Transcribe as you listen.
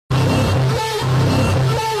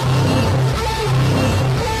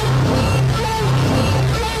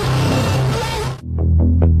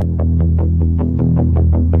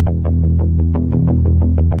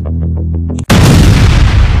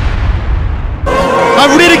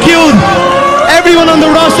ridiculed everyone on the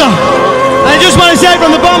roster. And I just want to say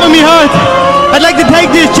from the bottom of my heart, I'd like to take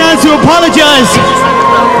this chance to apologize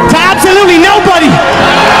to absolutely nobody.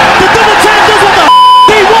 The double champ does what the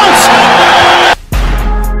he wants.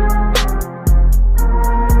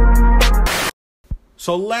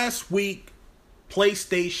 So last week,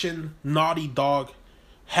 PlayStation Naughty Dog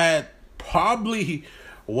had probably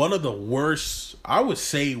one of the worst, I would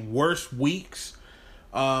say worst weeks,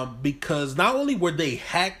 because not only were they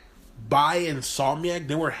hacked by Insomniac,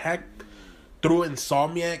 they were hacked through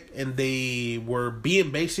Insomniac, and they were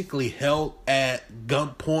being basically held at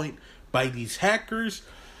gunpoint by these hackers.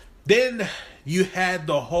 Then you had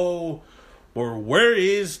the whole, or where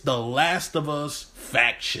is The Last of Us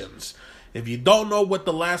factions? If you don't know what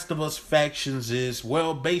The Last of Us factions is,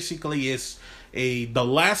 well, basically it's The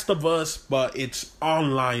Last of Us, but it's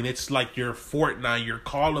online. It's like your Fortnite, your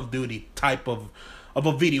Call of Duty type of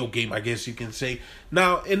a video game, I guess you can say.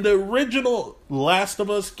 Now, in the original Last of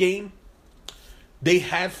Us game, they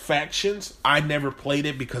had factions. I never played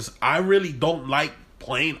it because I really don't like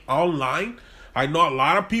playing online. I know a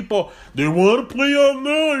lot of people, they want to play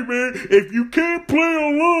online, man. If you can't play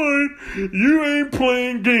online, you ain't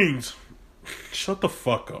playing games. Shut the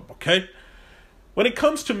fuck up, okay? When it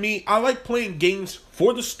comes to me, I like playing games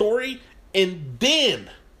for the story and then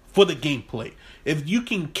for the gameplay. If you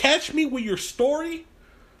can catch me with your story,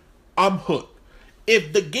 I'm hooked.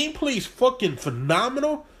 If the gameplay is fucking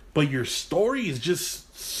phenomenal, but your story is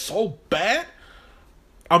just so bad,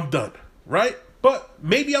 I'm done, right? But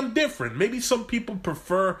maybe I'm different. Maybe some people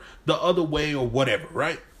prefer the other way or whatever,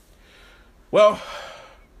 right? Well,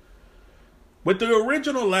 with the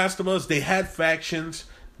original Last of Us, they had factions.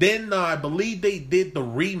 Then I believe they did the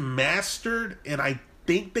remastered, and I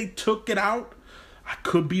think they took it out. I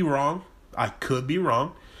could be wrong.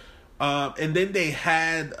 And then they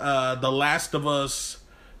had The Last of Us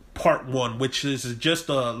Part 1, which is just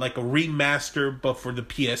like a remaster, but for the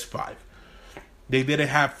PS5. They didn't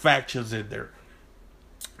have factions in there.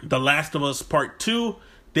 The Last of Us Part 2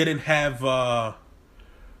 didn't have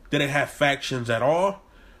factions at all.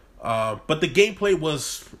 But the gameplay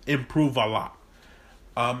was improved a lot.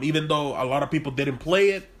 Even though a lot of people didn't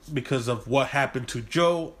play it because of what happened to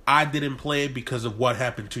Joe, I didn't play it because of what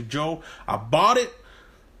happened to Joe. I bought it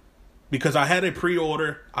because I had a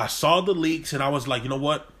pre-order. I saw the leaks and I was like, you know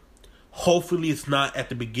what? Hopefully it's not at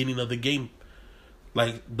the beginning of the game,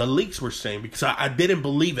 like the leaks were saying, because I didn't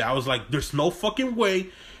believe it. I was like, there's no fucking way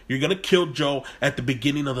you're going to kill Joe at the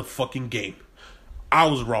beginning of the fucking game. I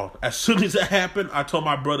was wrong. As soon as it happened, I told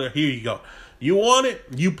my brother, here you go. You want it?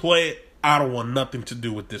 You play it. I don't want nothing to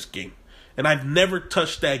do with this game. And I've never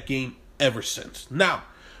touched that game ever since. Now,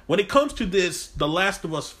 when it comes to this, The Last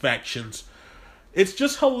of Us factions, it's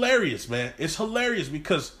just hilarious, man. It's hilarious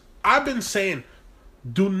because I've been saying,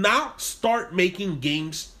 do not start making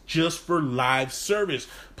games just for live service.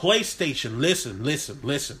 PlayStation, listen.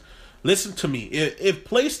 Listen to me. If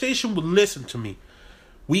PlayStation would listen to me,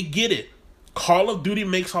 we get it. Call of Duty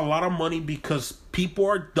makes a lot of money because people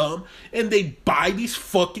are dumb and they buy these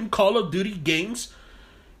fucking Call of Duty games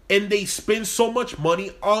and they spend so much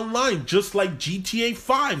money online, just like GTA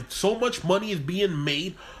 5. So much money is being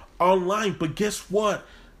made online. But guess what?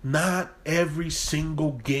 Not every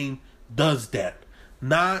single game does that.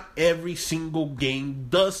 Not every single game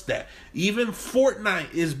does that. Even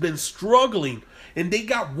Fortnite has been struggling. And they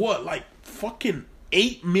got what? Like fucking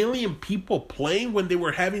 8 million people playing when they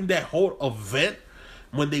were having that whole event,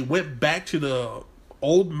 when they went back to the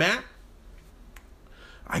old map.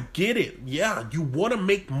 I get it. Yeah, you want to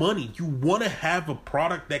make money. You want to have a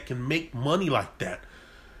product that can make money like that.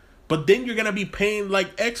 But then you're going to be paying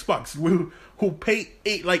like Xbox, who pay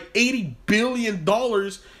like $80 billion,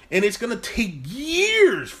 and it's going to take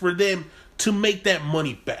years for them to make that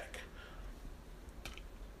money back.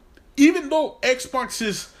 Even though Xbox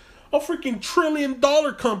is a freaking $1 trillion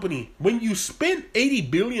company, when you spend $80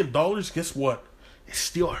 billion, guess what? It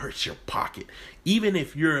still hurts your pocket. Even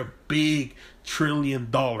if you're a big $1 trillion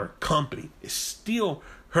company, it still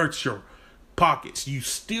hurts your pockets. You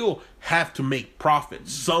still have to make profit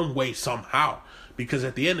some way, somehow. Because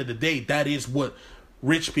at the end of the day, that is what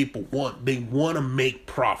rich people want. They want to make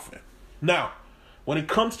profit. Now, when it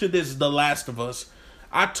comes to this The Last of Us,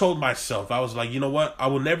 I told myself, I was like, you know what? I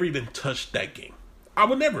will never even touch that game. I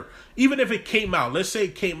would never. Even if it came out, let's say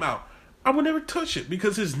it came out, I would never touch it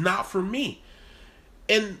because it's not for me.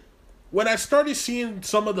 And when I started seeing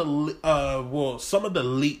some of the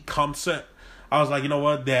leak concept, I was like, you know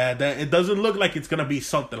what, that it doesn't look like it's gonna be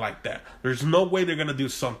something like that. There's no way they're gonna do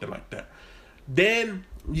something like that. Then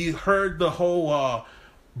you heard the whole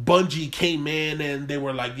Bungie came in and they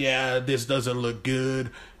were like, yeah, this doesn't look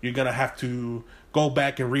good. You're going to have to go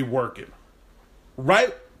back and rework it.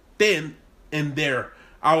 Right then and there,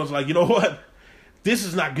 I was like, you know what? This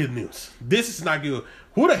is not good news. This is not good.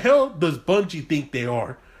 Who the hell does Bungie think they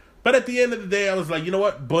are? But at the end of the day, I was like, you know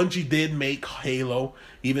what? Bungie did make Halo,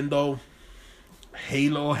 even though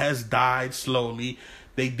Halo has died slowly.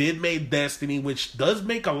 They did make Destiny, which does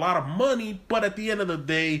make a lot of money, but at the end of the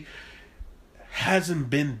day, hasn't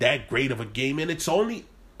been that great of a game, and it's only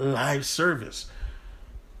live service.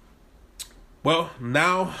 Well,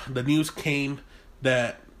 now the news came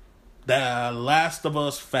that the Last of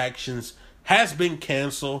Us factions has been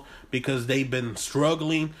canceled because they've been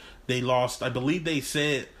struggling. They lost, I believe they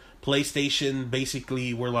said PlayStation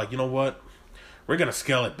basically were like, you know what? We're going to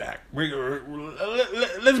scale it back.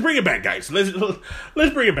 Let's bring it back, guys. Let's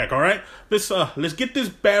bring it back, all right? Let's get this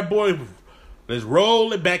bad boy. Let's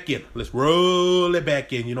roll it back in. Let's roll it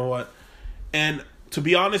back in. You know what? And to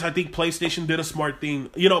be honest, I think PlayStation did a smart thing.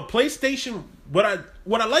 You know, PlayStation, what I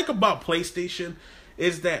like about PlayStation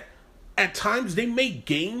is that at times they make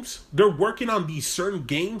games. They're working on these certain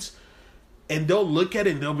games, and they'll look at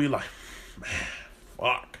it and they'll be like, man,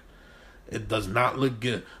 fuck. It does not look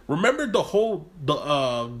good. Remember the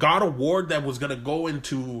God of War that was gonna go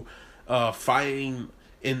into fighting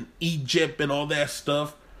in Egypt and all that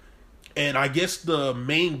stuff, and I guess the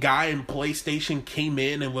main guy in PlayStation came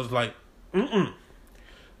in and was like,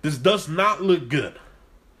 this does not look good.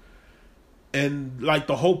 And like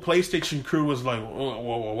the whole PlayStation crew was like,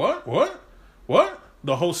 what?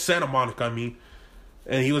 The whole Santa Monica, I mean.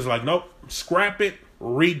 And he was like, nope, scrap it,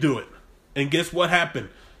 redo it. And guess what happened?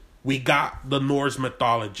 We got the Norse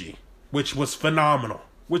mythology, which was phenomenal.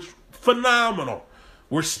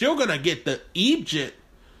 We're still going to get the Egypt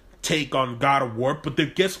take on God of War, but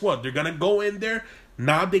guess what? They're going to go in there.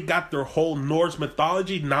 Now they got their whole Norse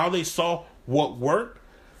mythology. Now they saw what worked.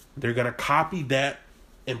 They're going to copy that,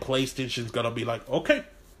 and PlayStation's going to be like, okay,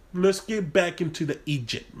 let's get back into the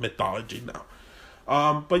Egypt mythology now.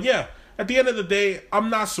 But yeah, at the end of the day,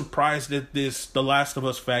 I'm not surprised that The Last of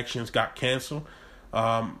Us factions got canceled.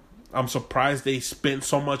 I'm surprised they spent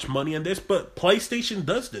so much money on this, but PlayStation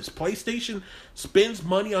does this. PlayStation spends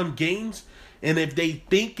money on games, and if they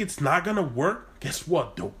think it's not gonna work, guess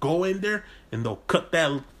what? They'll go in there and they'll cut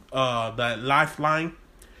that lifeline,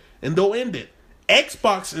 and they'll end it.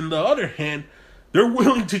 Xbox, on the other hand, they're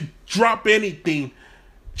willing to drop anything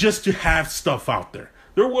just to have stuff out there.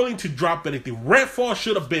 They're willing to drop anything. Redfall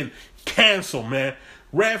should have been canceled, man.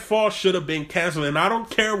 Redfall should have been canceled, and I don't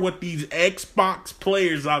care what these Xbox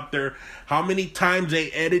players out there, how many times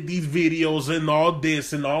they edit these videos and all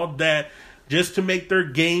this and all that just to make their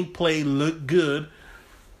gameplay look good.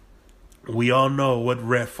 We all know what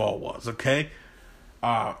Redfall was, okay?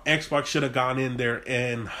 Xbox should have gone in there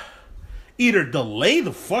and either delay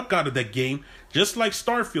the fuck out of that game, just like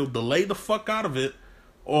Starfield, delay the fuck out of it,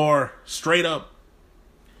 or straight up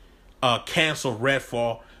cancel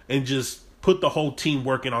Redfall and just put the whole team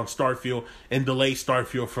working on Starfield and delay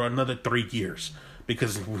Starfield for another 3 years,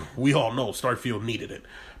 because we all know Starfield needed it.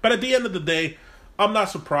 But at the end of the day, I'm not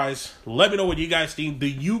surprised. Let me know what you guys think.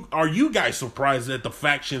 Are you guys surprised that the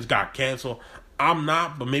factions got canceled? I'm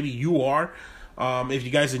not, but maybe you are. If you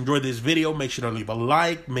guys enjoyed this video, make sure to leave a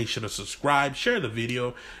like, make sure to subscribe, share the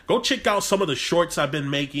video. Go check out some of the shorts I've been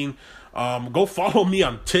making. Go follow me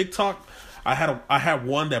on TikTok. I had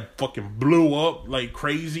one that fucking blew up like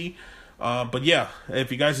crazy. But yeah,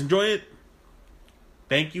 if you guys enjoy it,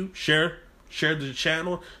 thank you. Share the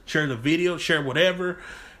channel, share the video, share whatever.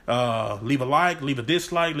 Leave a like, leave a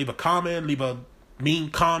dislike, leave a comment, leave a mean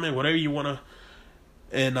comment, whatever you want to.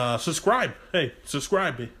 And subscribe. Hey,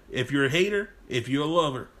 subscribe. If you're a hater, if you're a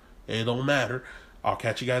lover, it don't matter. I'll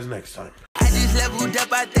catch you guys next time. I just leveled up,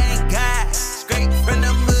 I thank God. Straight from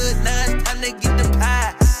the mud, now it's time to get the pie.